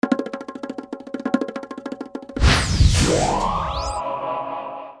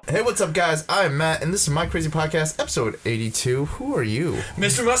Hey, what's up, guys? I'm Matt, and this is My Crazy Podcast, episode 82. Who are you?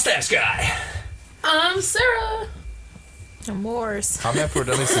 Mr. Mustache Guy. I'm Sarah. I'm Morse. I'm Matt for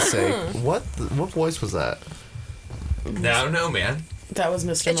dummies to say. What voice was that? I don't know, man. That was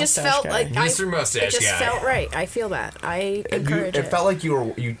Mr. It just Mustache felt Guy. like Mr. Mustache It just Guy. felt right. I feel that. I encourage It felt like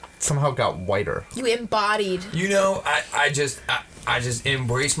you somehow got whiter. You embodied. You know, I just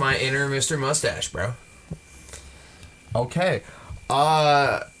embrace my inner Mr. Mustache, bro. Okay.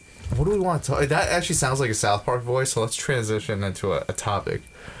 What do we want to talk? That actually sounds like a South Park voice, so let's transition into a topic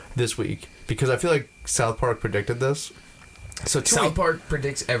this week. Because I feel like South Park predicted this. So South Park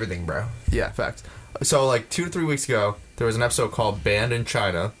predicts everything, bro. Yeah, facts. So like 2 to 3 weeks ago, there was an episode called Banned in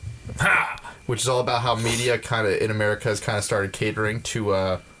China. Ha! Which is all about how media kind of in America has kind of started catering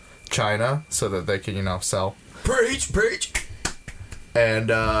to China so that they can, sell. Preach, preach. And,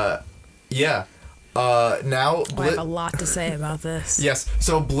 yeah. Now... I have a lot to say about this. Yes.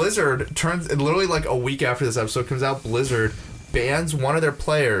 So Blizzard literally like a week after this episode comes out, Blizzard bans one of their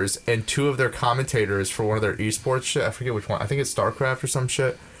players and 2 of their commentators for one of their esports shit. I forget which one. I think it's StarCraft or some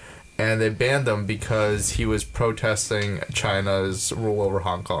shit. And they banned them because he was protesting China's rule over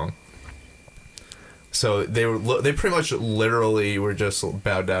Hong Kong. So they pretty much literally were just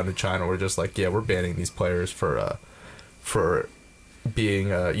bowed down to China. We're just like, yeah, we're banning these players for being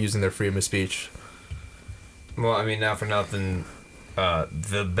using their freedom of speech. Well, I mean, not for nothing,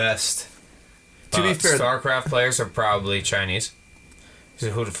 the best To be fair, StarCraft players are probably Chinese. So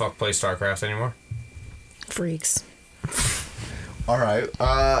who the fuck plays StarCraft anymore? Freaks. all right.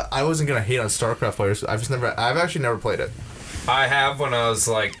 I wasn't gonna hate on StarCraft players. I've actually never played it. I have when I was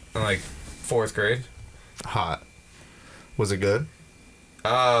in 4th grade. Hot. Was it good?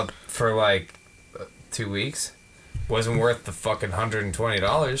 For 2 weeks. Wasn't worth the fucking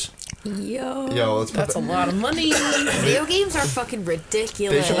 $120. Yo, let's put That's a lot of money. Video games are fucking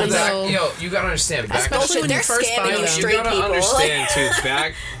ridiculous. They should put that- Yo, you gotta understand. Back Especially when They're you first buy scamming you them. straight you gotta people. understand too.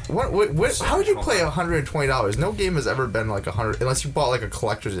 Back. What? How would you play $120? No game has ever been like $100 unless you bought like a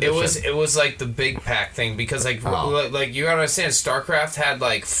collector's edition. It was like the big pack thing because like you gotta understand. StarCraft had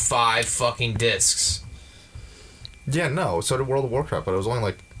 5 fucking discs. Yeah, no. So did World of Warcraft, but it was only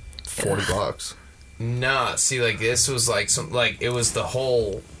like $40. Nah, see, this was it was the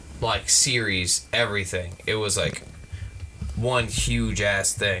whole series, everything. It was one huge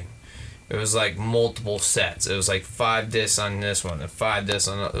ass thing. It was multiple sets. It was 5 discs on this one and 5 discs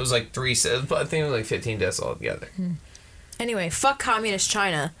on it was 3 sets. I think it was 15 discs altogether. Anyway, fuck communist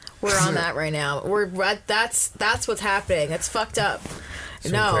China. We're on that right now. That's what's happening. That's fucked up.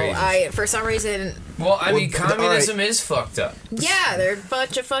 Crazy. For some reason. Well, I mean, all right. communism is fucked up. Yeah, they're a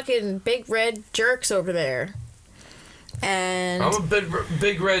bunch of fucking big red jerks over there. And I'm a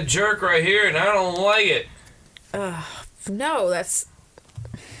big red jerk right here, and I don't like it. no, that's.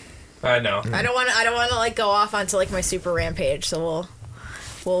 I know. I don't want to go off onto my super rampage. So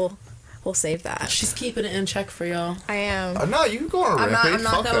we'll save that. She's keeping it in check for y'all. I am. No, you can go on a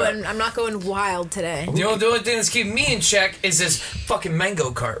rampage. I'm not going wild today. The only thing that's keeping me in check is this fucking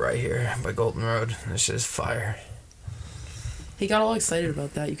mango cart right here by Golden Road. This shit is fire. He got all excited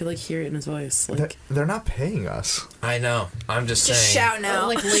about that. You could hear it in his voice. They're not paying us. I know. I'm just Just saying. shout now.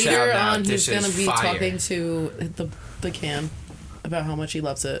 later Shout out, on, he's this is gonna be fire. talking to the can about how much he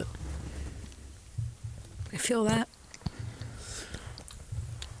loves it. I feel that.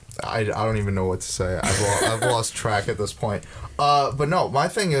 I don't even know what to say. I've lost track at this point. But no, my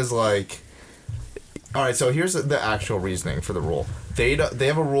thing is all right. So here's the actual reasoning for the rule. They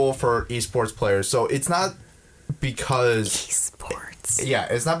have a rule for esports players. So it's not because Esports. Yeah,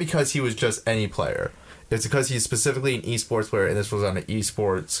 it's not because he was just any player. It's because he's specifically an esports player, and this was on an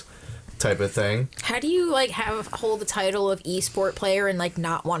esports type of thing. How do you hold the title of esport player and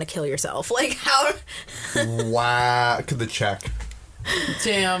not want to kill yourself? How? Wow, the check.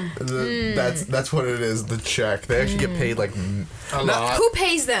 Damn. That's what it is. The check. They actually get paid A lot. Who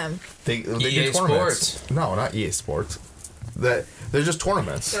pays them? They do EA tournaments. Sports. No, not EA Sports. They're just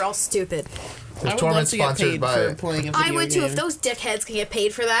tournaments. They're all stupid. There's I would love tournaments to get sponsored paid by. for playing a video I would too. game. If those dickheads can get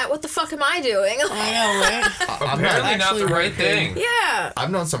paid for that, what the fuck am I doing? I know, right? Apparently not the actually right thing. Yeah. I've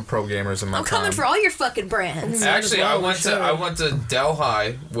known some pro gamers in my I'm time. coming for all your fucking brands. Actually, Might as well, I went to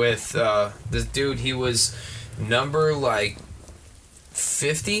Delhi with this dude. He was number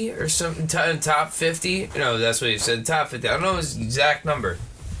 50 or something, top 50. No, that's what he said. Top 50. I don't know his exact number.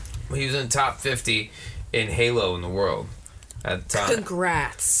 He was in top 50 in Halo in the world at the time.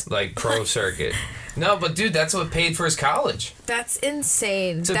 Congrats. Pro circuit. No, but dude, that's what paid for his college. That's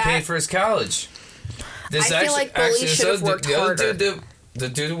insane. That's what paid for his college. This I feel like bullies should have worked the other harder. dude, the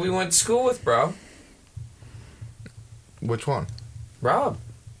dude we went to school with, bro. Which one? Rob.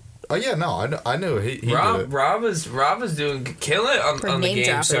 Oh yeah, no, I knew he did it. Rob is doing killing it For on the name game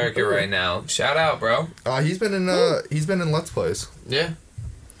dropping. circuit right now. Shout out, bro. He's been in Let's Plays, Yeah,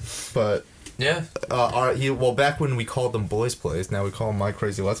 but yeah. back when we called them Boys Plays, now we call them My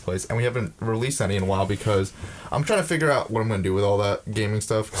Crazy Let's Plays, and we haven't released any in a while because I'm trying to figure out what I'm gonna do with all that gaming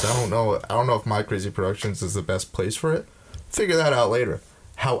stuff. Because I don't know if My Crazy Productions is the best place for it. Figure that out later.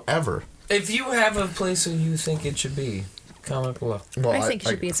 However, If you have a place that you think it should be, comment below. well, I think it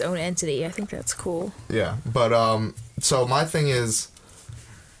should be its own entity. I think that's cool. Yeah, but so my thing is,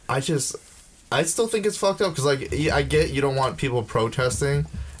 I still think it's fucked up because like I get you don't want people protesting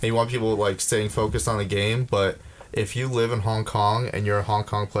and you want people like staying focused on the game, but if you live in Hong Kong and you're a Hong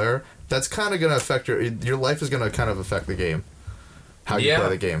Kong player, that's kind of gonna affect your life is gonna kind of affect the game, how you play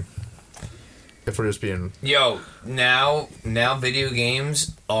the game. If we're just being now video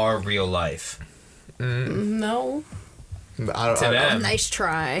games are real life. No. I To them. Nice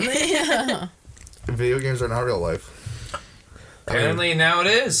try. video games are not real life. Apparently now it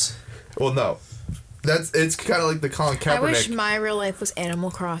is. Well, no. It's kind of like the Colin Kaepernick. I wish my real life was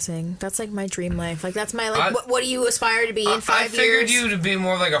Animal Crossing. That's like my dream life. Like that's my like. What do you aspire to be in 5 I figured years? you to be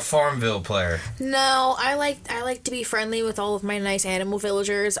more like a Farmville player. No, I like to be friendly with all of my nice animal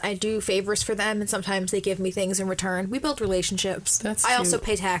villagers. I do favors for them, and sometimes they give me things in return. We build relationships. That's I also cute.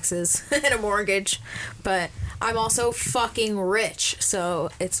 pay taxes and a mortgage, but I'm also fucking rich,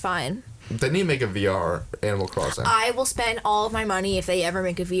 so it's fine. They need to make a VR Animal Crossing. I will spend all of my money if they ever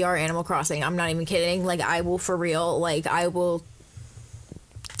make a VR Animal Crossing. I'm not even kidding. Like I will for real. Like I will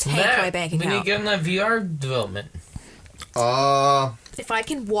tank my bank We need to account. get in that VR development. If I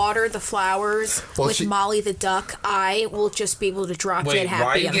can water the flowers Well, with Molly the duck, I will just be able to drop Wait, dead why are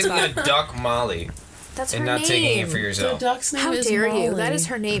happy you on the giving spot. a duck Molly That's her and not name. taking it for The yourself? duck's name How is dare you? Molly. That is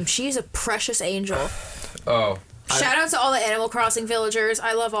her name. She's a precious angel. Oh, Shout out to all the Animal Crossing villagers.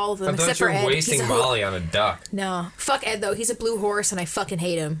 I love all of them I except thought you for were Ed. wasting He's a Molly on a duck. No, fuck Ed though. He's a blue horse, and I fucking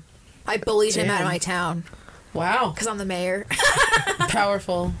hate him. I bullied him out of Damn. my town Wow. because I'm the mayor.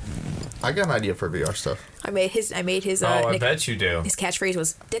 Powerful. I got an idea for VR stuff. I made his. Oh, I bet you do. His catchphrase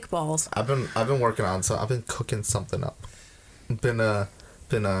was "dick balls." I've been working on so I've been cooking something up. Been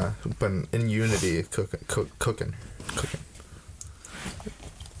in Unity cooking.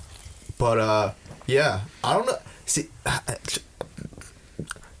 But yeah, I don't know. See, I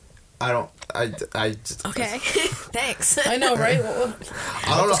Okay, thanks. I know, right? don't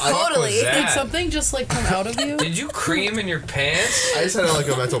know. Totally. was that? Did something just like come out of you? Did you cream in your pants? I just had like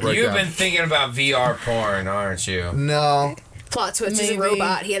a mental breakdown. You've been thinking about VR porn, aren't you? No. Plot twist. He's a Maybe.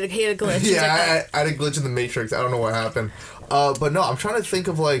 robot. He had a glitch. He's like, Yeah, I had a glitch in the Matrix. I don't know what happened. But no, I'm trying to think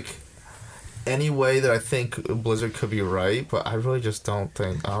of like any way that I think Blizzard could be right, but I really just don't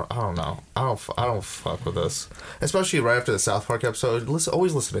think. I don't know. I don't fuck with this, especially right after the South Park episode.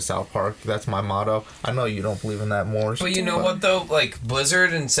 Always listen to South Park. That's my motto. I know you don't believe in that more. But you know what though? Like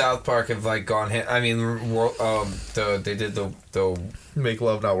Blizzard and South Park have like gone hit. I mean, they did the Make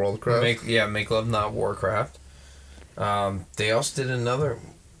Love Not Worldcraft. Make Love Not Warcraft. They also did another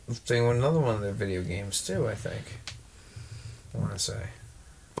thing with another one of their video games too. I think. I want to say.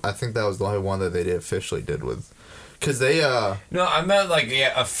 I think that was the only one that they officially did with, because they No, I meant like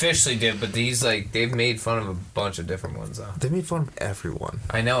officially did, but these like they've made fun of a bunch of different ones though. they made fun of everyone.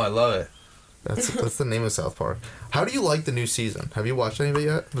 I know, I love it. That's the name of South Park. How do you like the new season? Have you watched any of it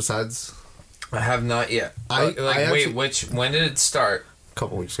yet? Besides I have not yet. I actually- When did it start? a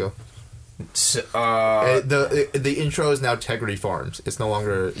couple weeks ago. The intro is now Tegrity Farms. It's no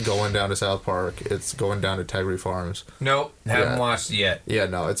longer going down to South Park. It's going down to Tegrity Farms. Nope, haven't Yeah. watched it yet. Yeah,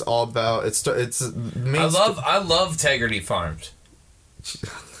 no, it's all about it's main I love Tegrity Farms.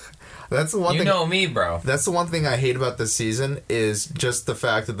 that's the one You thing. know me, bro. That's the one thing I hate about this season is just the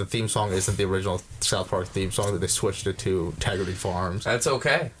fact that the theme song isn't the original South Park theme song, that they switched it to Tegrity Farms. That's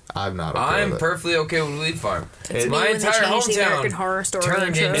okay. I'm not okay I'm with it. perfectly okay with Weed Farm. It's me My when they entire changed the American hometown Horror Story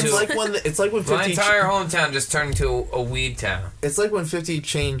turned intros. into It's like when my 50 entire hometown just turned into a weed town. It's like when 50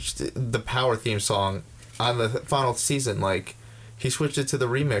 changed the Power theme song on the final season. Like, he switched it to the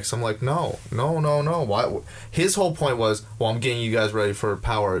remix. I'm like, no. Why? His whole point was, well, I'm getting you guys ready for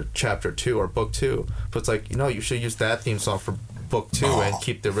Power Chapter 2 or Book 2. But it's like, you should use that theme song for Book 2 and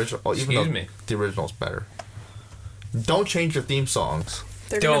keep the original. Even Excuse though me. the original's better. Don't change your theme songs.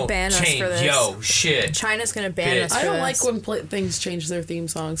 They're gonna Don't ban us change, for this. yo, shit. China's gonna ban Bitch. us for I don't this. like when things change their theme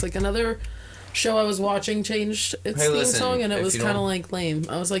songs. Like another show I was watching changed its Hey, theme listen, song, and it if was you kind of don't- like lame.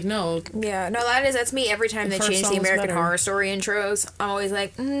 I was like, no. Yeah, no, that's me every time The they first change song the was American better. Horror Story intros. I'm always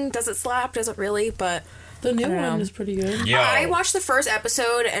like, does it slap? Does it really? But The new I don't one know. is pretty good. Yo, I watched the first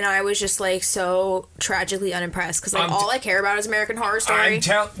episode and I was just like so tragically unimpressed because like all I care about is American Horror Story.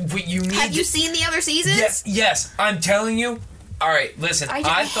 you need. Have you seen the other seasons? Yes. I'm telling you. All right, listen. I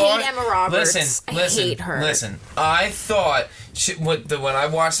thought hate Emma Roberts. Listen, I hate her. Listen. I thought when I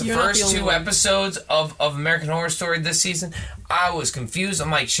watched the You're not first the only two one. episodes of American Horror Story this season, I was confused. I'm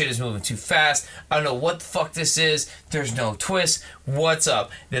like, shit is moving too fast. I don't know what the fuck this is. There's no twist. What's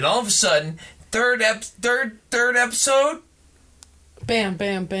up? Then all of a sudden, third episode. Bam,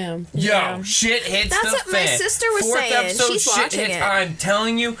 bam, bam. Yo, shit hits That's the what fan. my sister was Fourth saying. episode, She's shit watching hits. it. I'm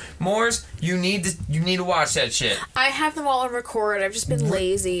telling you, Morris, you need to watch that shit. I have them all on record. I've just been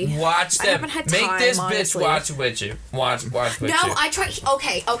lazy. Watch them. I haven't had Make time, this honestly. bitch watch with you. Watch with No, you. I tried.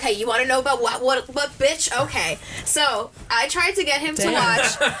 Okay. You want to know about what bitch? Okay. So I tried to get him to Damn.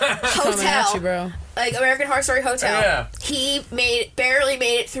 watch Coming at you, Hotel, bro. like American Horror Story Hotel. Yeah. He barely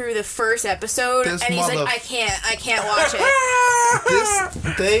made it through the first episode, This and he's like, I can't watch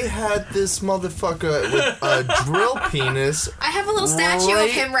it. They had this motherfucker with a drill penis. I have a little statue of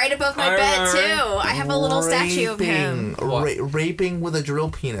him right above my bed too. I have a little statue of him. Raping with a drill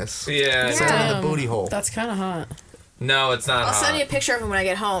penis. Yeah. Someone in Damn, the booty hole. That's kind of hot. No, it's not I'll hot. send you a picture of him when I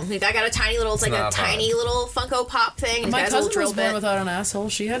get home. I got a tiny little, it's like a not hot. tiny little Funko Pop thing. He's My got his little cousin drill was born bit. without an asshole.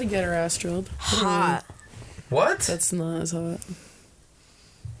 She had to get her ass drilled. Hot. What? That's not as hot.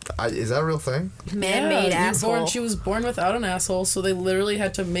 Is that a real thing? Man-made asshole. She was born without an asshole, so they literally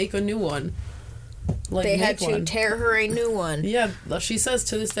had to make a new one. Like They make had to one. tear her a new one. Yeah, she says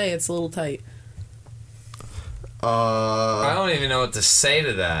to this day it's a little tight. I don't even know what to say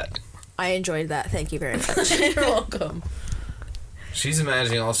to that. I enjoyed that. Thank you very much. You're welcome. She's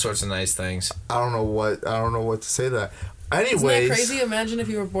imagining all sorts of nice things. I don't know what to say to that. Isn't Anyways, that crazy? Imagine if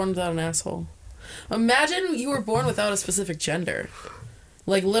you were born without an asshole. Imagine you were born without a specific gender.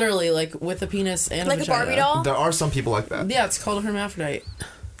 Like literally, like with a penis and Like a a vagina. Barbie doll? there are some people like that. Yeah, it's called a hermaphrodite.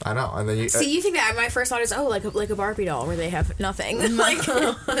 I know, and then you. See, you think that my first thought is, like a Barbie doll where they have nothing. Like,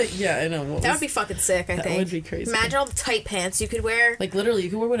 Yeah, I know. that would be fucking sick, I That think. would be crazy. Imagine all the tight pants you could wear. Like literally, you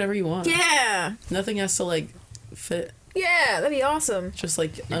can wear whatever you want. Yeah. Nothing has to like fit. Yeah, that'd be awesome. Just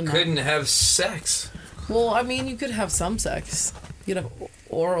like You couldn't have sex. Well, I mean, you could have some sex. You could have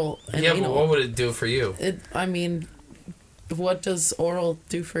oral and Yeah, anal. but what would it do for you? I mean, what does oral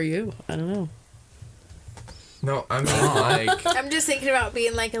do for you? I don't know. No, I mean like. I'm just thinking about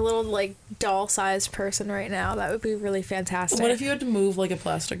being like a little like doll-sized person right now. That would be really fantastic. What if you had to move like a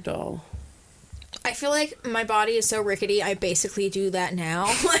plastic doll? I feel like my body is so rickety. I basically do that now.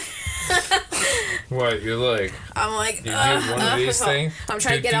 What, you're like, I'm like, you do one of these things? I'm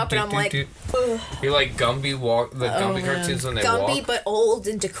trying to get up and I'm like, ugh. You're like Gumby walk, the Gumby man. cartoons when they Gumby, walk. but old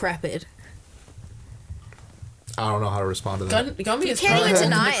and decrepit. I don't know how to respond to that. Gumby is can't probably even old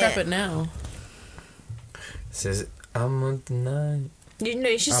and deny it. decrepit now. Says, I'm on the night. You know,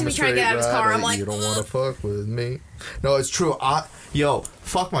 you should see I'm me a trying to get out of his straight car. I'm rider, like, you don't ugh. want to fuck with me. No, it's true.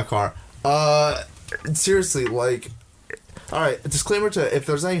 Fuck my car. Seriously, like, all right. Disclaimer to if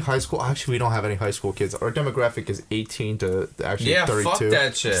there's any high school. Actually, we don't have any high school kids. Our demographic is 18 to actually Yeah, 32. fuck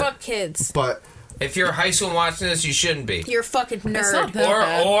that shit. Fuck kids. But If you're high school and watching this, you shouldn't be. You're a fucking It's not nerd. that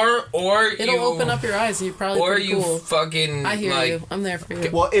bad. Or It'll you, open up your eyes. You're probably or pretty you cool. fucking I hear like. you. I'm there for you.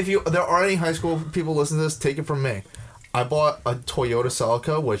 well, if there are any high school people listening to this, take it from me. I bought a Toyota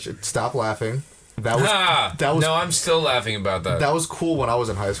Celica, which stop laughing. That was No, I'm still laughing about that. that was cool when I was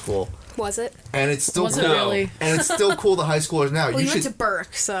in high school, Was it? and it's still Was it cool. No. really? And it's still cool to high schoolers now. Well, you you went should to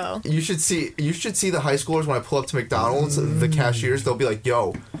Burke, so. You should see the high schoolers when I pull up to McDonald's. The cashiers, they'll be like,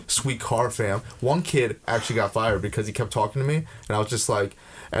 "Yo, sweet car, fam." One kid actually got fired because he kept talking to me, and I was just like,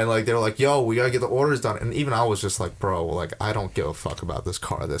 and like they were like, "Yo, we gotta get the orders done." And even I was just like, "Bro, like I don't give a fuck about this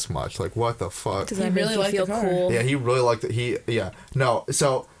car this much. Like what the fuck?" Because He I really really liked feel the car. cool. Yeah, he really liked it. No.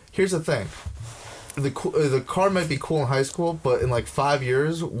 So here's the thing. The car might be cool in high school, but in like 5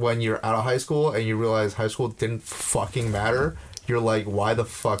 years, when you're out of high school and you realize high school didn't fucking matter, you're like, why the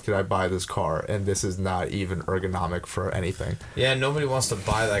fuck did I buy this car? And this is not even ergonomic for anything. Yeah, nobody wants to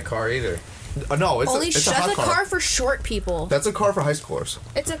buy that car either. No, it's Only a that's hot a car for short people. That's a car for high schoolers.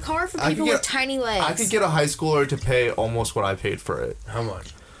 It's a car for I could people get- with tiny legs. I could get a high schooler to pay almost what I paid for it. How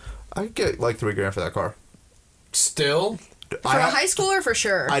much? I could get like $3,000 for that car. Still? for a high schooler, for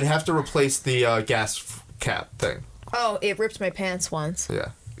sure. I'd have to replace the gas cap thing. Oh, it ripped my pants once.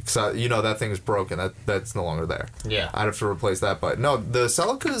 Yeah. So, that thing is broken. That's no longer there. Yeah. I'd have to replace that. But no, the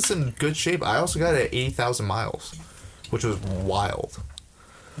Celica is in good shape. I also got it at 80,000 miles, which was wild.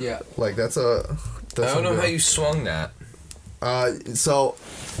 Yeah. Like, that's I don't know how you swung that. So,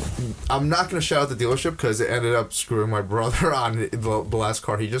 I'm not going to shout out the dealership because it ended up screwing my brother on the last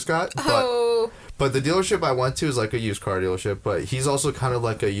car he just got. Oh, But the dealership I went to is like a used car dealership, but he's also kind of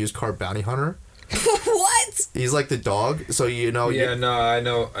like a used car bounty hunter. What? He's like the dog, so you know. Yeah, no, I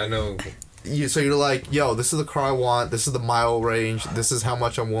know. So you're like, yo, this is the car I want. This is the mile range. This is how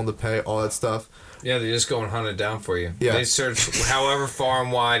much I'm willing to pay. All that stuff. Yeah, they just go and hunt it down for you. Yeah. They search however far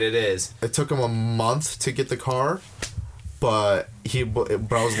and wide it is. It took him a month to get the car, but I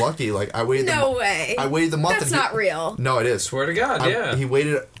was lucky. Like I waited. No way. I waited the month. That's and not real. No, it is. Swear to God, yeah. He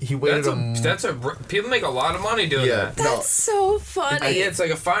waited. He waited People make a lot of money doing that. That's so funny. Yeah, it's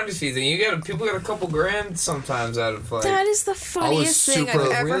like a finder's fee thing. People get a couple grand sometimes out of like. That is the funniest thing I've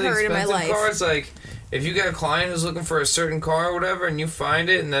super- ever really heard in my expensive life. cars, like if you got a client who's looking for a certain car or whatever, and you find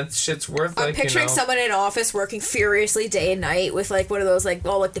it, and that shit's worth I'm like picturing someone in an office working furiously day and night with like one of those like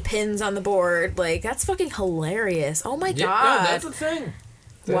all like the pins on the board. Like that's fucking hilarious. Oh my Yeah, god. no, that's a thing.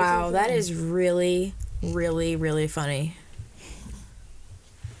 Wow, that is really, really, really funny.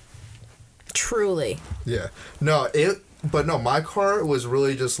 Truly. Yeah. No, my car was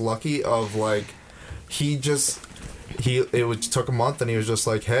really just lucky of like, took a month and he was just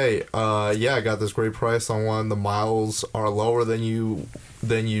like, hey, yeah, I got this great price on one. The miles are lower than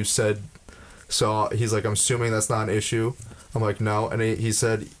you said. So he's like, I'm assuming that's not an issue. I'm like, no. And he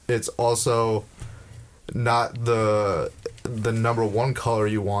said, it's also not the number one color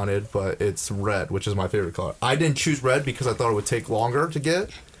you wanted, but it's red, which is my favorite color. I didn't choose red because I thought it would take longer to get,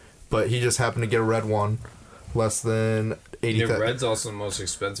 but he just happened to get a red one, less than 80. Yeah, red's also the most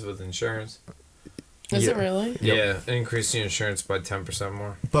expensive with insurance. Is Yeah. it really? Yep. Yeah, increase the insurance by 10%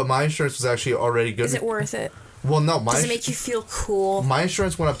 more. But my insurance was actually already good. Is it worth it? Well, no, Does it make you feel cool? my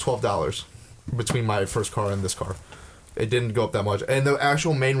insurance went up $12 between my first car and this car. It didn't go up that much, and the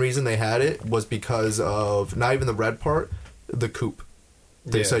actual main reason they had it was because of not even the red part, the coupe.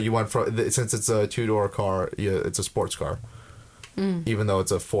 They said you went from since it's a 2-door car, yeah, it's a sports car, even though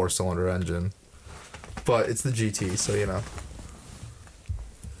it's a 4-cylinder engine. But it's the GT, so you know.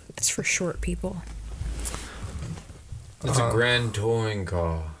 It's for short people. It's a grand touring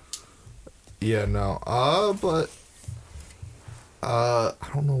car. Yeah, no. But I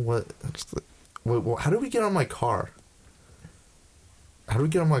don't know what. How did we get on my car? How do we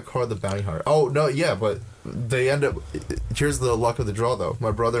get on my car, the bounty hunter? Oh, no, yeah, but they end up... Here's the luck of the draw, though.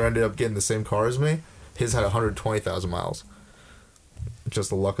 My brother ended up getting the same car as me. His had 120,000 miles. Just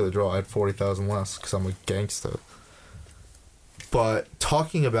the luck of the draw. I had 40,000 less because I'm a gangster. But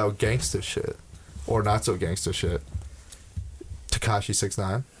talking about gangster shit, or not so gangster shit, Tekashi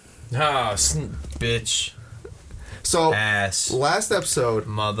 6ix9ine. Ah, bitch. So, Ass. last episode...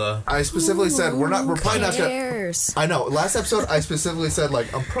 Mother. I specifically said we're probably not gonna. Cares? I know. Last episode, I specifically said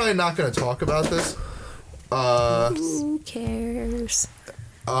like I'm probably not gonna talk about this. Who cares?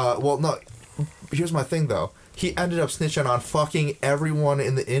 Well, no. Here's my thing though. He ended up snitching on fucking everyone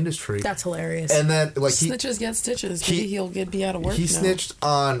in the industry. That's hilarious. And then like Snitches get stitches. Maybe he'll be out of work. he now. snitched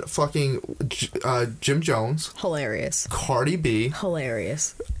on fucking Jim Jones, Hilarious. Cardi B,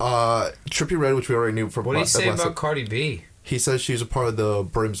 Hilarious. Trippie Redd, which we already knew from. What do you say last about Cardi B? He says she's a part of the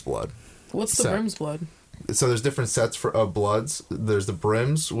Brim's blood. What's the set. Brim's blood? So there's different sets of bloods. There's the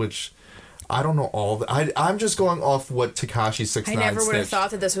Brims, which I don't know all of it. I'm just going off what Tekashi 6ix9ine I never would have snitched.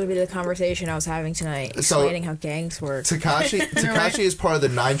 thought that this would be the conversation I was having tonight, explaining how gangs work. Tekashi is part of the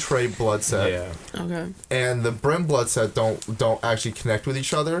 9 Trey blood set. Yeah. Okay. And the Brim blood set don't actually connect with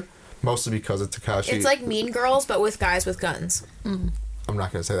each other, mostly because of Tekashi. It's like Mean Girls, but with guys with guns. I'm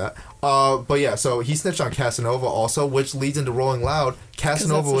not going to say that. But yeah, so he snitched on Casanova also, which leads into Rolling Loud.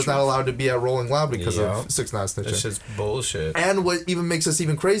 Casanova the was not truth. allowed to be at Rolling Loud because Yeah. of 6ix9ine snitching. That shit's bullshit. And what even makes this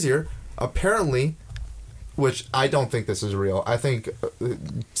even crazier, apparently, which I don't think this is real. I think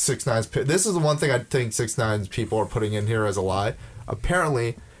 6ix9ine's... This is the one thing I think 6ix9ine's people are putting in here as a lie.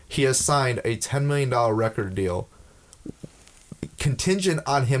 Apparently, he has signed a $10 million record deal contingent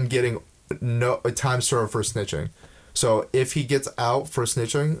on him getting a time served for snitching. So if he gets out for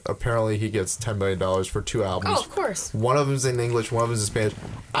snitching, apparently he gets $10 million for 2 albums. Oh, of course. One of them's in English, one of them's in Spanish.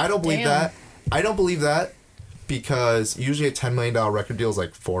 I don't believe Damn. that. I don't believe that because usually a $10 million record deal is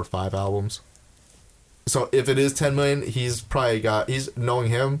like 4 or 5 albums. So if it is $10 million, he's knowing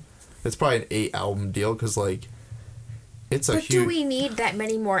him, it's probably an 8 album deal because like it's a But huge. do we need that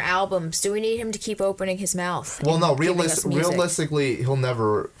many more albums? Do we need him to keep opening his mouth? Well, and no. giving us music? Realistically, he'll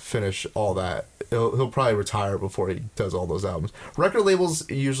never finish all that. He'll probably retire before he does all those albums. Record labels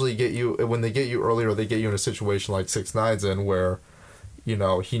usually get you when they get you earlier. They get you in a situation like 6ix9ine's in where, you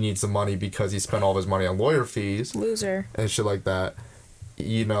know, he needs the money because he spent all of his money on lawyer fees Loser. and shit like that.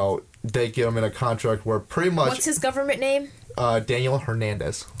 You know, they get him in a contract where pretty much What's his government name? Daniel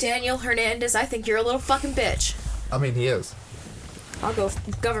Hernandez. Daniel Hernandez. I think you're a little fucking bitch. I mean, he is. I'll go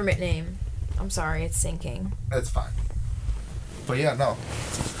government name. I'm sorry, it's sinking. That's fine. But yeah, no.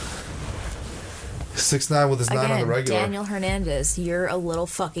 6ix9ine with his 9 on the regular. Daniel Hernandez, you're a little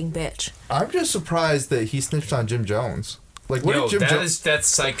fucking bitch. I'm just surprised that he snitched on Jim Jones. Like, what did Jim Jones? That's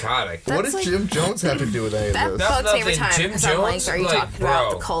psychotic. What That's did Jim Jones have to do with any of That this? bugs me every time Jim because I'm like, Jones? are you Like, talking about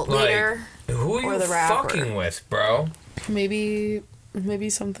the bro, cult like, leader? Who are or you the rapper? fucking with, bro? Maybe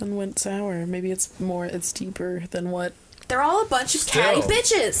something went sour. Maybe it's deeper than what. They're all a bunch of Still. catty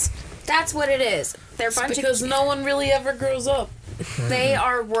bitches. That's what it is. They're a bunch Because of. no one really ever grows up. They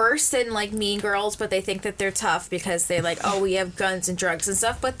are worse than like mean girls, but they think that they're tough because they like, oh, we have guns and drugs and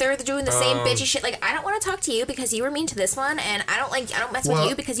stuff. But they're doing the same bitchy shit. Like, I don't want to talk to you because you were mean to this one, and I don't mess with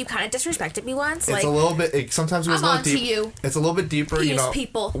you because you kind of disrespected me once. It's Like, a little bit. Sometimes it was I'm a on little to deep. you. It's a little bit deeper, you Penis know.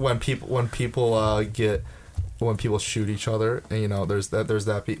 people. When people shoot each other, and you know, there's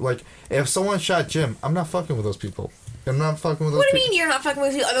that. Like, if someone shot Jim, I'm not fucking with those people. I'm not fucking with those. what do people. you mean you're not fucking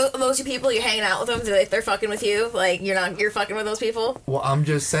with those two people? You're hanging out with them. They're fucking with you. Like, you're fucking with those people. Well, I'm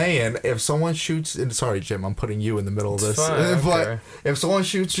just saying, if someone shoots, and sorry, Jim, I'm putting you in the middle of this. It's fine, But okay. if someone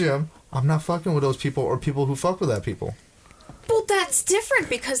shoots Jim, I'm not fucking with those people or people who fuck with that people. Well, that's different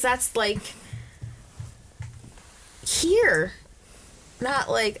because that's like here, not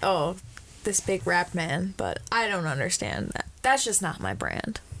like, oh, this big rap man. But I don't understand that. That's just not my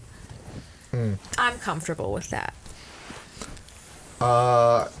brand. I'm comfortable with that.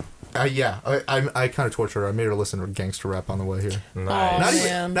 Yeah, I kind of tortured her. I made her listen to gangster rap on the way here.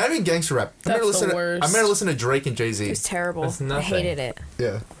 Nice. Not even gangster rap. I made her That's the listen. worst. I made her listen to Drake and Jay-Z. It was terrible. That's I nothing. hated it.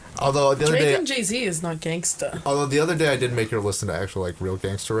 Yeah. Although the other Drake day, and Jay-Z is not gangsta. I did make her listen to actual like real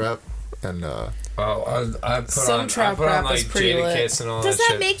gangster rap, and I put Some on, trap I put rap on is like pretty Jada lit. Kiss and all Does that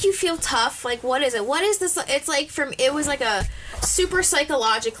that shit. make you feel tough? Like, what is it? What is this? It's like it was like a super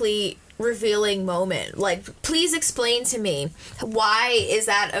psychologically revealing moment. Like, please explain to me why is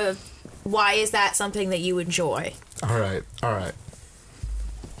that something that you enjoy? all right.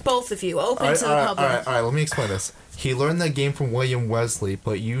 Both of you, open All to the right, public. all right. Let me explain this. He learned that game from William Wesley,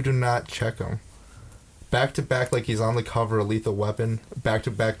 but you do not check him. Back to back, like he's on the cover of Lethal Weapon. Back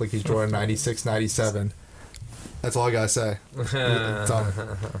to back, like he's Jordan 96, 97. That's all I gotta say.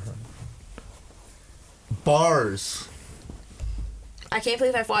 Done. Bars. I can't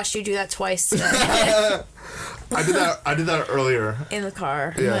believe I've watched you do that twice today I did that earlier. in the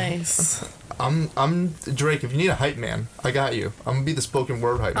car. Yeah. Nice. I'm Drake. If you need a hype man, I got you. I'm gonna be the spoken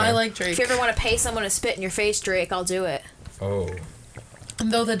word hype man. I like Drake. If you ever want to pay someone to spit in your face, Drake, I'll do it. Oh.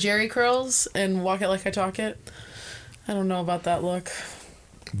 Though the Jerry curls and walk it like I talk it, I don't know about that look.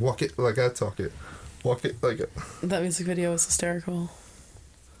 Walk it like I talk it. Walk it like it. That music video was hysterical.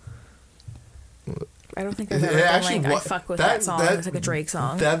 I don't think I've ever It been actually like, I wa- fuck with that- that song. that- It's like a Drake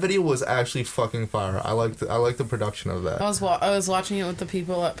song. That video was actually fucking fire. I like the production of that. I was watching it with the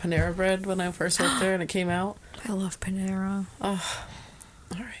people at Panera Bread when I first worked there, and it came out. I love Panera. All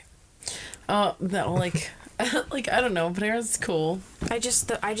right. No, like I don't know. Panera's cool. I just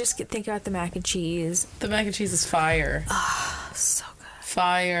think about the mac and cheese. The mac and cheese is fire. So good.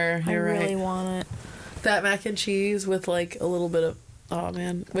 Fire. You're I right. really want it. That mac and cheese with like a little bit of with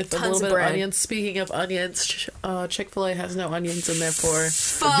a Tons little of bit bread. of onions. Speaking of onions, Chick-fil-A has no onions in their pour.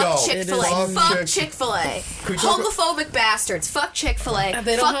 Fuck Yo, Chick-fil-A. it is- Fuck Chick-fil-A. Could we talk Homophobic bastards. Fuck Chick-fil-A.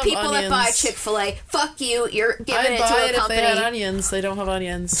 They don't Fuck have people that buy onions. Chick-fil-A. Fuck you. You're giving I'd it buy to it a if they company. had onions. They don't have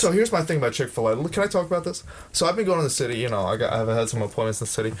onions. So here's my thing about Chick-fil-A. Can I talk about this? So I've been going to the city. You know, I've had some appointments in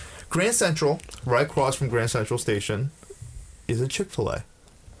the city. Grand Central, right across from Grand Central Station, is a Chick-fil-A.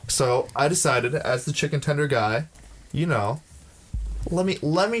 So I decided, as the chicken tender guy, you know, let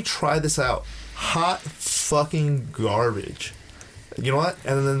me try this out. Hot fucking garbage. You know what?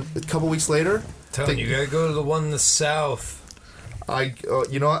 And then a couple weeks later, Tell me, you gotta go to the one in the south.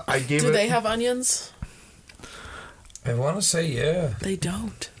 you know what? I gave Do it. they have onions? I want to say yeah. They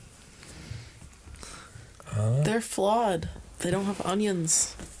don't. They're flawed. They don't have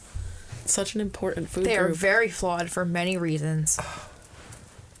onions. Such an important food They are group. very flawed for many reasons.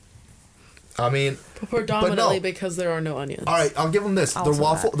 I mean, Predominantly no. because there are no onions. all right. I'll give them this.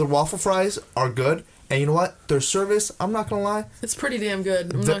 Also Their waffle fries are good. And you know what? Their service, I'm not gonna lie. It's pretty damn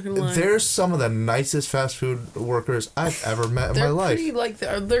good. I'm not gonna lie. They're some of the nicest fast food workers I've ever met in They're my life. pretty like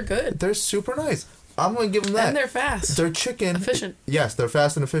they're good. They're super nice. I'm gonna give them that. And they're fast. Their chicken Efficient. Yes, they're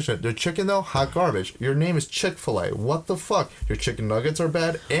fast and efficient. Their chicken though, hot garbage. Your name is Chick-fil-A. What the fuck? Your chicken nuggets are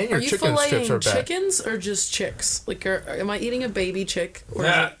bad, and your Are you chicken strips are filleting bad. chickens or just chicks? Like, am I eating a baby chick or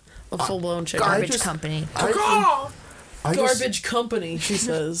Yeah. is it a full blown chicken? Garbage just- company. I just- Garbage company, she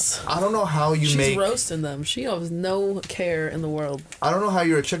says. I don't know how you She's make. roasting them. She has no care in the world. I don't know how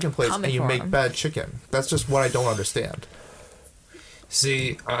you're a chicken place Coming and you for make 'em. bad chicken. That's just what I don't understand.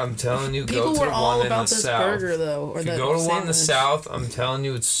 See, I'm telling you, People go to were the all one in about the this south. burger though, or If you that go to one in the sandwich. south, I'm telling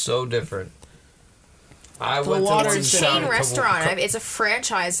you, it's so different. I The went to water one in is the Chain south a couple- restaurant. I mean, it's a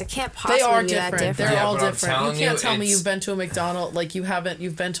franchise. It can't possibly They are be that different. different. They're Yeah, all but I'm different. You telling can't you, tell me it's- you've been to a McDonald's like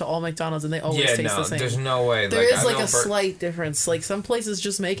you've been to all McDonald's and they always Yeah, taste no, the same. there's no way. There like, is I like know a slight difference. Like some places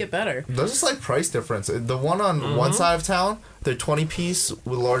just make it better. There's just like price difference. The one on Mm-hmm. one side of town, their 20-piece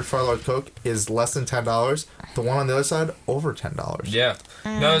with large fry, large Coke is less than $10. The one on the other side, over $10. Yeah.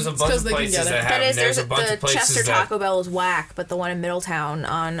 No, there's a bunch 'cause of they can places get it. that That have. is, There's a bunch the of places Chester that. Taco Bell is whack, but the one in Middletown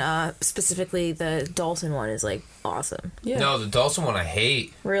on specifically the Dalton one is like awesome. Yeah. No, the Dawson one I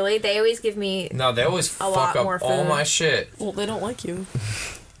hate. Really, they always give me. No, they always A lot fuck more up all food. my shit. Well, they don't like you.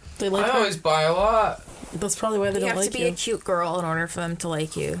 They like I her. always buy a lot. That's probably why they You don't have like to be you. a cute girl in order for them to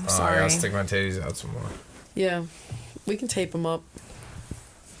like you. Oh, I Sorry. gotta stick my titties out some more. Yeah, we can tape them up.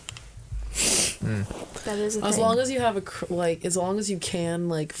 That is a As thing. long as you have as long as you can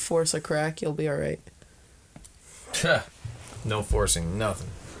like force a crack, you'll be all right. No forcing, nothing.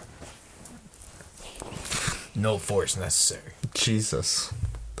 No force necessary. Jesus,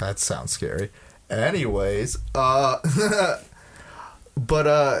 that sounds scary. Anyways, but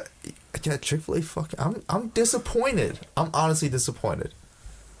yeah, Chick-fil-A fucking. I'm disappointed. I'm honestly disappointed.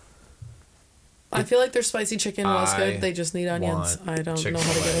 I feel like their spicy chicken was I good. They just need onions. want I don't know how to get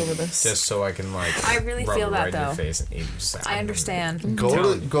Chick-fil-A over this. Just so I can like. I really rub feel it that, right in though. your face and eat you. I understand.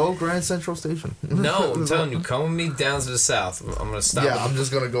 Go Grand Central Station. No, I'm telling you, come with me down to the south. I'm gonna stop. Yeah, I'm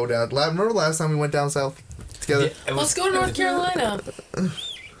just gonna go down. Remember last time we went down south together? It was- Let's go to North Carolina.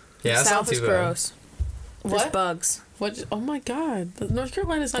 Yeah, that's South not is too bad. gross. There's What? bugs. What? Oh my God! North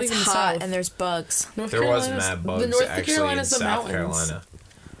Carolina's not It's even the hot South. and there's bugs. North There was Carolina's- mad bugs The North actually Carolina's in the South mountains. Carolina.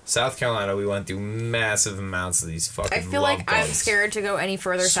 South Carolina, we went through massive amounts of these fucking. I feel love like I'm bugs. scared to go any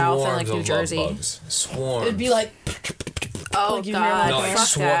further south than like Swarms New of love Jersey. bugs. Swarms. It'd be like Oh Like you hear God, no, like fuck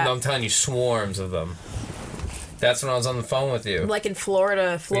that. no, I'm telling you, swarms of them. That's when I was on the phone with you. Like in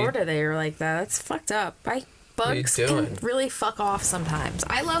Florida, they were like that. That's fucked up. Bugs you can doing? really fuck off sometimes.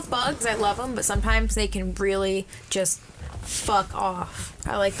 I love bugs. I love them, but sometimes they can really just fuck off.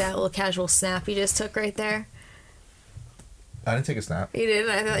 I like that little casual snap you just took right there. I didn't take a snap. You did.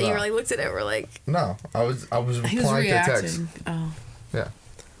 I thought you No. were like looked at it. We're like, No, I was he was replying to a text. reacting. Oh, Yeah.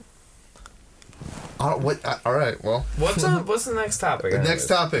 All right. Well, What's up? What's the next topic? next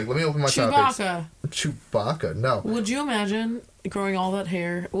topic. Let me open my topics. Chewbacca. Chewbacca. No. Would you imagine growing all that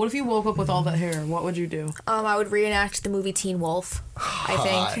hair? What if you woke up with all that hair? What would you do? I would reenact the movie Teen Wolf. I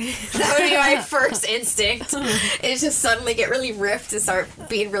think that would be my first instinct. Is just suddenly get really ripped and start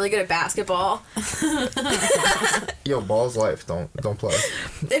being really good at basketball. Yo, ball's life. Don't play.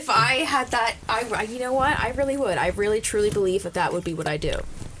 If I had that, you know what? I really would. I really truly believe that would be what I do.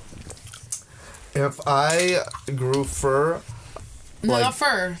 If I grew fur, No, Like- not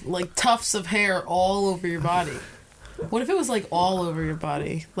fur. Like tufts of hair all over your body. What if it was like all over your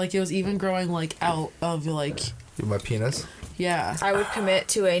body? Like it was even growing like out of like my penis. yeah. I would commit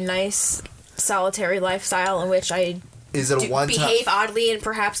to a nice solitary lifestyle in which I Is it a one time? behave oddly and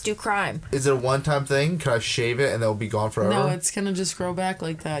perhaps do crime. Is it a one-time thing? Can I shave it and it'll be gone forever? No, it's gonna just grow back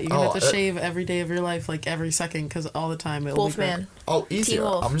like that. You're gonna Oh, have to shave every day of your life, like every second, because all the time it'll be Wolfman. Oh, easier. Teen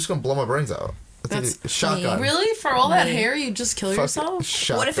Wolf. I'm just gonna blow my brains out. That's Shotgun. Really? For all that Me. hair, you just kill Fuck yourself? it.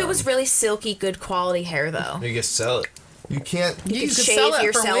 Shotgun. What if it was really silky, good quality hair though? You can sell it. You can't. You could could shave sell it for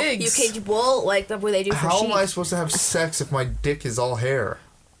yourself. wigs. You could wool like the way they do for How sheep. am I supposed to have sex if my dick is all hair?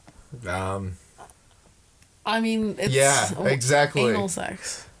 I mean, it's Yeah, exactly. anal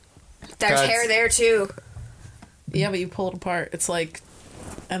sex. There's That's- hair there too. Yeah, but you pull it apart. It's like,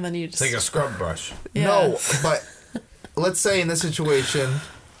 and then you just Take a scrub brush. yeah. No, but let's say in this situation,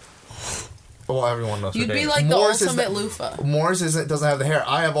 well, everyone knows. You'd what be it like is. the Morris ultimate is loofah. Morris doesn't have the hair.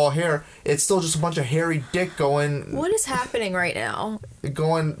 I have all hair. It's still just a bunch of hairy dick going. What is happening right now?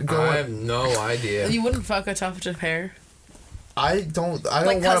 Going. I have no idea. You wouldn't fuck a tuft of hair. I don't Like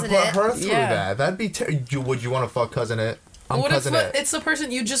want to Cousin put It? her through Yeah. that. That'd be. Would you want to fuck cousin it? I'm What if cousin it. it's the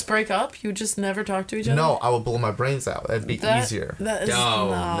person you just break up? You just never talk to each other. No, I would blow my brains out. That'd be That- easier. That is No,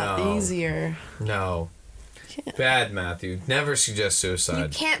 not no. easier. No. Can't. Bad, Matthew. Never suggest You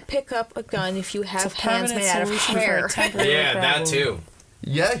suicide. can't pick up a gun if you It's a have hands permanent made out of solution for a hair. temporary Yeah, that problem. too.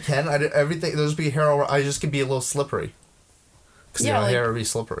 Yeah, I can. Everything. There's be hair. I just could be a little slippery. Because Yeah, like, hair would be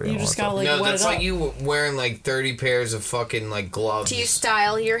slippery. you and all just that gotta, stuff. like, No, wet that's it like up. you wearing like 30 pairs of fucking like gloves. Do you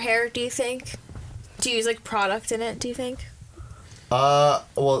style your hair, do you think? Do you use like product in it, do you think?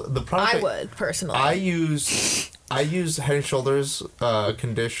 Well, the product I would, personally. I use Head and Shoulders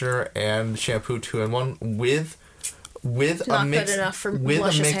conditioner and shampoo 2-in-1 with a Not good mix enough for with a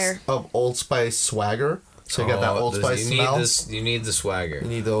luscious mix hair. of Old Spice Swagger. So you got that Old Spice smell. You need the swagger. You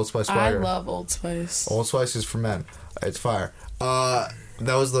need the Old Spice I swagger. love Old Spice. Old Spice is for men. It's fire.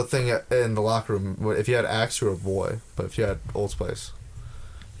 That was the thing in the locker room. If you had Axe, you were a boy. But if you had Old Spice,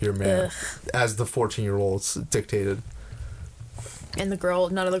 you're a man. Ugh. As the 14-year-olds dictated. And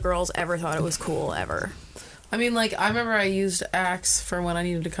none of the girls ever thought it was cool ever. I mean, like, I remember I used Axe for when I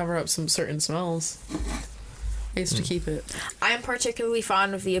needed to cover up some certain smells. I used to keep it. I am particularly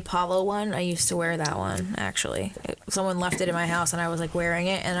fond of the Apollo one. I used to wear that one, actually. Someone left it in my house, and I was, like, wearing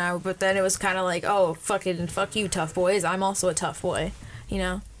it. But then it was kind of like, oh, fuck you, tough boys. I'm also a tough boy, you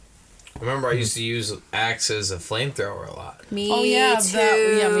know? I remember I used to use Axe as a flamethrower a lot. Me Oh, yeah.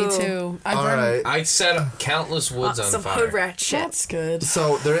 too. Me too. I All burned right. I set up countless woods on Some fire. hood rat shit. That's good.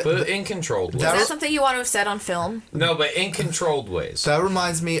 So there. But in controlled ways. Is that something you want to have said on film? No, but in controlled ways. That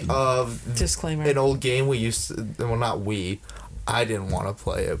reminds me of Disclaimer. an old game we used to, well, not we, I didn't want to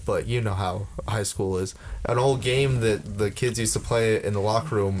play it, but you know how high school is. An old game that the kids used to play in the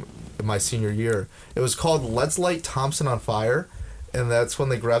locker room in my senior year. It was called Let's Light Thompson on Fire, and that's when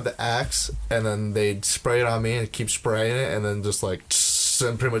they grab the axe and then they'd spray it on me and keep spraying it and then just like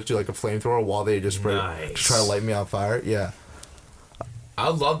and pretty much do like a flamethrower while they just spray it to try to light me on fire. Yeah.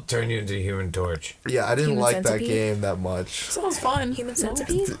 I'd love to turn you into a Human Torch. Yeah, I didn't Human like Centipede? that game that much. Sounds fun. Human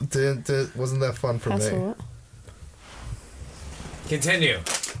Centipede? Wasn't that fun for That's me? what? Continue.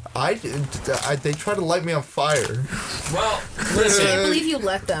 They tried to light me on fire. Well, I listen. can't believe you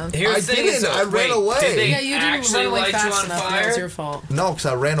let them. Here's I the thing is, didn't. I ran wait, away. Did they Yeah, you didn't actually run away light you fast on enough. That was fire? your fault. No, because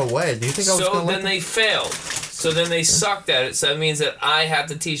I ran away. Do you think I was So going to then they failed. So then they sucked at it. So that means that I have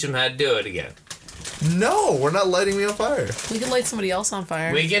to teach them how to do it again. No, we're not lighting me on fire. We could light somebody else on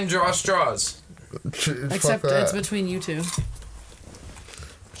fire. We can draw straws. Except it's between you two.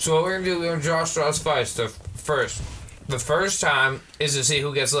 So what we're gonna do? We're gonna draw straws first. The first time is to see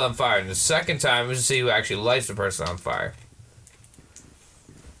who gets lit on fire, and the second time is to see who actually lights the person on fire.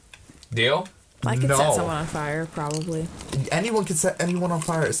 Deal? I could No. set someone on fire, probably. Anyone can set anyone on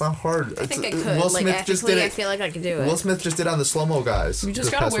fire. It's not hard. I think I It's- could. Will Like, Smith just did ethically, I it. feel like I could do it. Will Smith just did on the slow mo guys. You just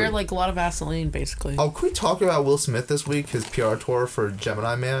this gotta past wear week. like a lot of Vaseline, basically. Oh, can we talk about Will Smith this week? His PR tour for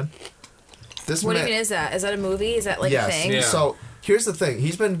Gemini Man. What even is that? Is that a movie? Is that like yes. a thing? Yeah. So here's the thing.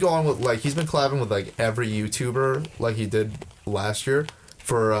 He's been going with he's been collabing with like every YouTuber like he did last year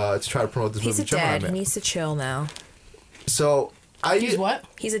for to try to promote this He's a movie Gemini dad. Man. He needs to chill now. So He's what?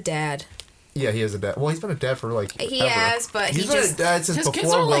 He's a dad. Yeah, he is a dad. Well, he's been a dad for like He ever. has, but he's he been just... a dad since His before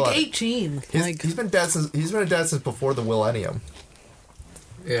kids are Will. like 18. He's been a dad since before the Millennium.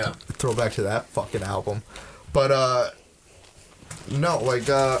 Yeah. Throwback to that fucking album. But no, like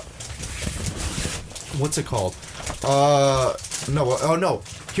what's it called? No.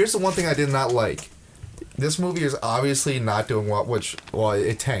 Here's the one thing I did not like. This movie is obviously not doing well,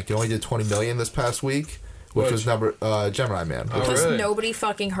 it tanked. It only did 20 million this past week, which was number Gemini Man. Oh, Because really? nobody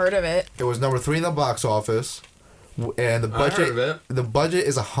fucking heard of it. It was number 3 in the box office, and the budget I heard of it. the budget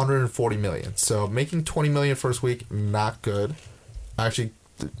is 140 million. So making 20 million first week, not good. Actually,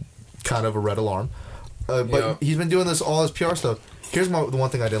 kind of a red alarm. But Yeah. he's been doing all his PR stuff. Here's the one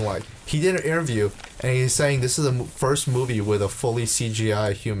thing I didn't like. He did an interview, and he's saying this is the first movie with a fully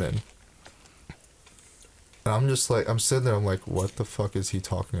CGI human. And I'm just like, I'm sitting there, I'm like, what the fuck is he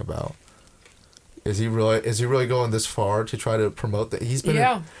talking about? Is he really going this far to try to promote that? He's been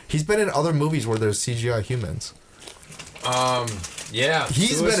in other movies where there's CGI humans. Yeah.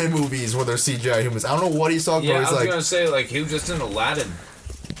 He's been in movies where there's CGI humans. I don't know what he's talking Yeah, about. I He's was gonna say like he was just in Aladdin.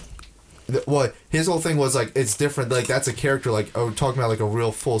 Well, his whole thing was like it's different. Like that's a character. Like talking about like a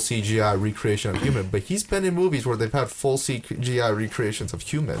real full CGI recreation of human. But he's been in movies where they've had full CGI recreations of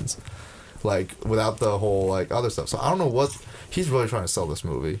humans, like without the whole like other stuff. So I don't know what he's really trying to sell this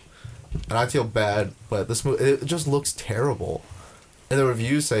movie, and I feel bad. But this movie it just looks terrible, and the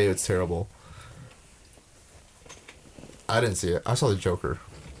reviews say it's terrible. I didn't see it. I saw the Joker,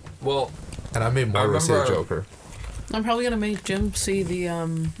 Well, and I made Margaret see the remember- Joker. I'm probably gonna make Jim see the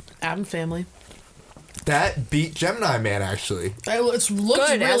Adam Family. That beat Gemini Man actually. It looks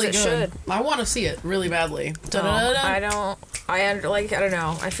Good, as really it good. should. I want to see it really badly. No, I don't. I don't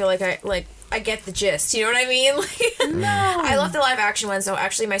know. I feel like I get the gist. You know what I mean? No. I love the live action one. So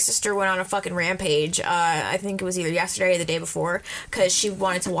actually, my sister went on a fucking rampage. I think it was either yesterday or the day before because she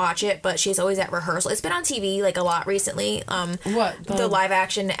wanted to watch it, but she's always at rehearsal. It's been on TV like a lot recently. What? The live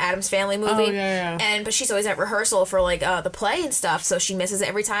action Addams Family movie. Oh, yeah. But she's always at rehearsal for like the play and stuff, so she misses it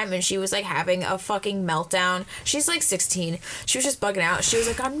every time. And she was like having a fucking meltdown. She's like 16. She was just bugging out. She was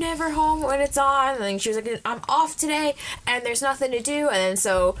like, "I'm never home when it's on." And then she was like, "I'm off today, and there's nothing to do." And then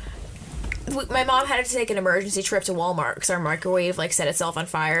so my mom had to take an emergency trip to Walmart because our microwave like set itself on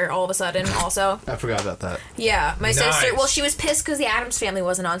fire all of a sudden. Also, I forgot about that. yeah, my sister. Nice. Well, she was pissed because the Addams Family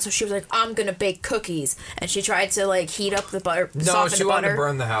wasn't on, so she was like, "I'm gonna bake cookies," and she tried to like heat up the butter, No, soften she the wanted butter. to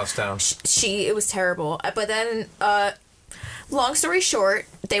burn the house down. It was terrible. But then, long story short,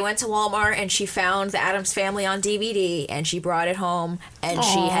 they went to Walmart and she found the Addams Family on DVD and she brought it home and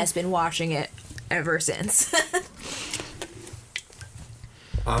she Aw. has been watching it ever since.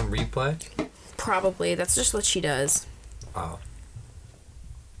 On replay? Probably. That's just what she does. Oh.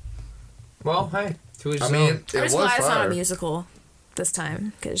 Well, hey. To his I own. mean, I'm it just was glad it's not a fire. musical this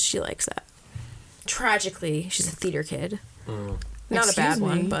time because she likes that. Tragically, she's a theater kid. Not a bad Excuse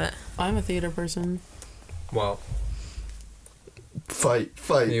one, me. but I'm a theater person. Well, Fight,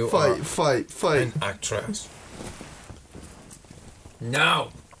 You fight, are fight, fight. an actress. No.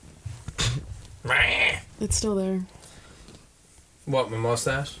 Meh. It's still there. What, my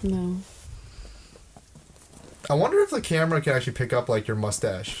mustache? No. I wonder if the camera can actually pick up like your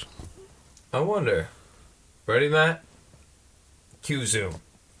mustache. I wonder. Ready, Matt? Cue zoom.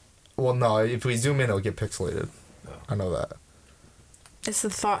 Well, no. If we zoom in, it'll get pixelated. I know that. it's the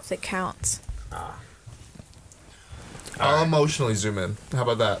thought that counts. I'll emotionally zoom in. How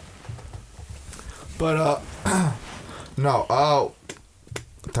about that? But no.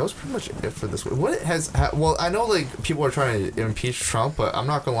 That was pretty much it for this week. What has well, I know like people are trying to impeach Trump, but I'm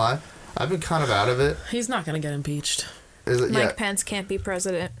not gonna lie, I've been kind of out of it. He's not gonna get impeached. Is it? Mike Yeah, Pence can't be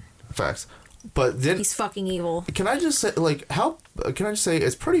president. facts. But then He's fucking evil. can I just say like how can I just say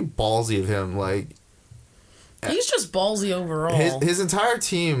it's pretty ballsy of him like. He's just ballsy overall. His entire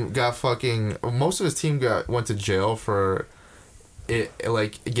team got fucking. Most of his team went to jail for it,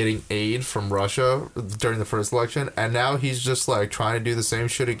 like getting aid from Russia during the first election, and now he's just like trying to do the same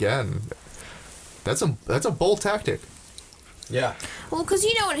shit again. That's a bold tactic. Yeah. Well, because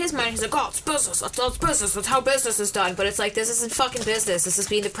you know, in his mind, he's like, "Oh, it's business. That's business. That's how business is done." But it's like, this isn't fucking business. This is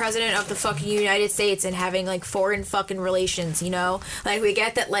being the president of the fucking United States and having like foreign fucking relations. You know, like we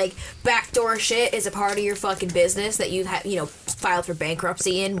get that like backdoor shit is a part of your fucking business that you have, filed for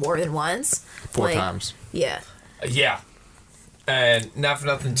bankruptcy in more than once. 4 Like, times. Yeah. Yeah. And not for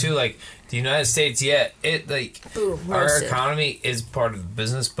nothing, too, like, the United States, it, like, Boom, our roasted. economy is part of the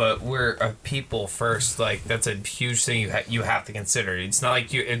business, but we're a people first. Like, that's a huge thing you have to consider. It's not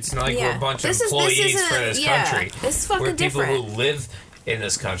like we're a bunch of employees for this country. This is fucking we're people different. who live in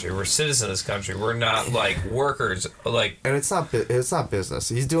this country. We're citizens of this country. We're not, like, workers. Like, And it's not business.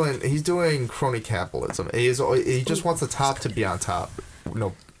 He's doing crony capitalism. He just wants the top to be on top.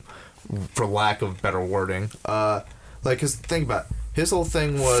 For lack of better wording. Cause think about it. His whole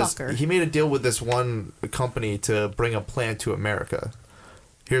thing was Fucker. he made a deal with this one company to bring a plant to America.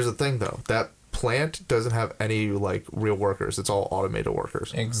 Here's the thing though, that plant doesn't have any like real workers. It's all automated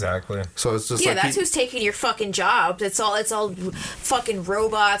workers. exactly. So it's just Yeah, like that's who's taking your fucking jobs. It's all fucking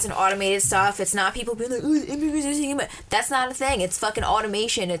robots and automated stuff. It's not people being like, "Ooh, that's not a thing. It's fucking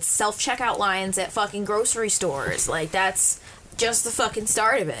automation. It's self-checkout lines at fucking grocery stores. Like, that's just the fucking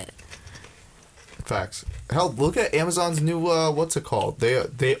start of it. facts. Hell, look at Amazon's new what's it called? They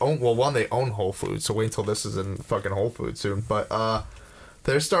own they own Whole Foods. So wait until this is in fucking Whole Foods soon. But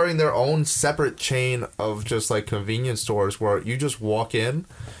they're starting their own separate chain of just like convenience stores where you just walk in, and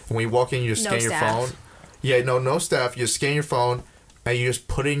when you walk in, you just No scan your staff. phone. Yeah, no staff. You just scan your phone, and you just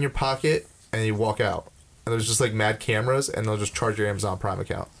put it in your pocket, and you walk out. And there's just like mad cameras, and they'll just charge your Amazon Prime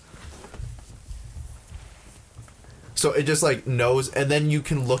account. So it just like knows, and then you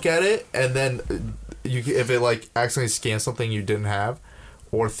can look at it, and then if it like accidentally scans something you didn't have,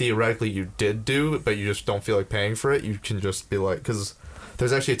 or theoretically you did do, but you just don't feel like paying for it, you can just be like, because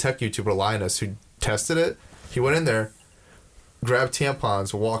there's actually a tech YouTuber, Linus, who tested it. He went in there, grabbed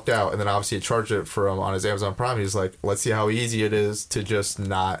tampons, walked out, and then obviously it charged it for him on his Amazon Prime. He's like, let's see how easy it is to just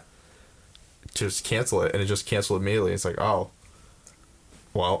not just cancel it, and it just canceled immediately. It's like, oh,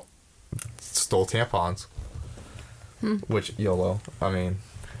 well, stole tampons. Which, YOLO. I mean,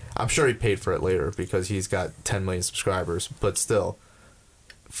 I'm sure he paid for it later because he's got 10 million subscribers, but still,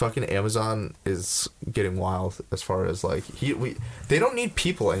 fucking Amazon is getting wild as far as like they don't need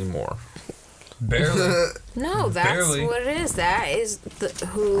people anymore. Barely. No, that's Barely. what it is. That is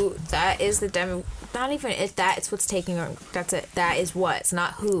the demo. Not even it. It's what's taking. That's it. That is what. It's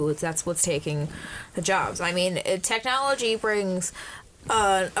not who. That's what's taking the jobs. I mean, technology brings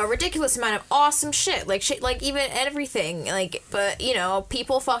a ridiculous amount of awesome shit. Like even everything. Like, but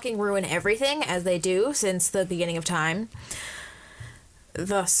people fucking ruin everything as they do since the beginning of time.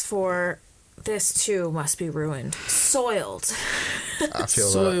 Thus, for this too must be ruined, soiled. I feel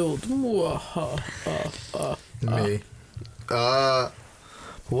Soiled. that. Me.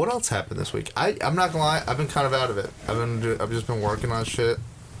 What else happened this week? I'm not gonna lie. I've been kind of out of it. I've just been working on shit.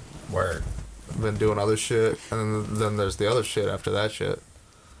 Word. I've been doing other shit, and then there's the other shit after that shit.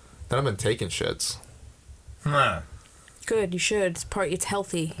 Then I've been taking shits. Huh. Good, you should. It's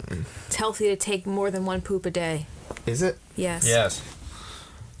healthy. It's healthy to take more than one poop a day. Is it? Yes. Yes.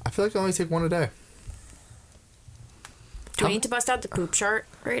 I feel like I only take one a day. Do we need to bust out the poop chart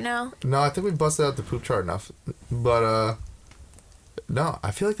right now? No, I think we busted out the poop chart enough. But no,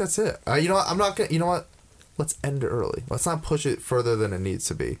 I feel like that's it. You know what? I'm not gonna. You know what? Let's end it early. Let's not push it further than it needs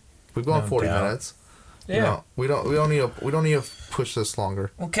to be. We've gone No 40 doubt. minutes. Yeah. You know, we don't need to push this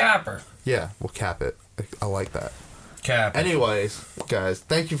longer. Well, Capper. Yeah, we'll cap it. I like that. Capper. Anyways, guys,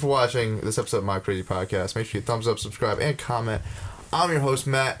 thank you for watching this episode of My Crazy Podcast. Make sure you thumbs up, subscribe, and comment. I'm your host,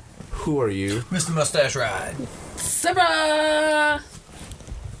 Matt. Who are you? Mr. Mustache Ride. Sabra!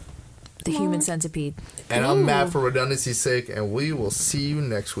 The human centipede. And I'm Matt for redundancy's sake, and we will see you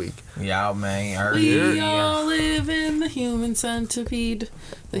next week. Yeah, man. We all live in the human centipede.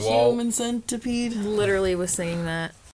 The Whoa. human centipede. Literally was singing that.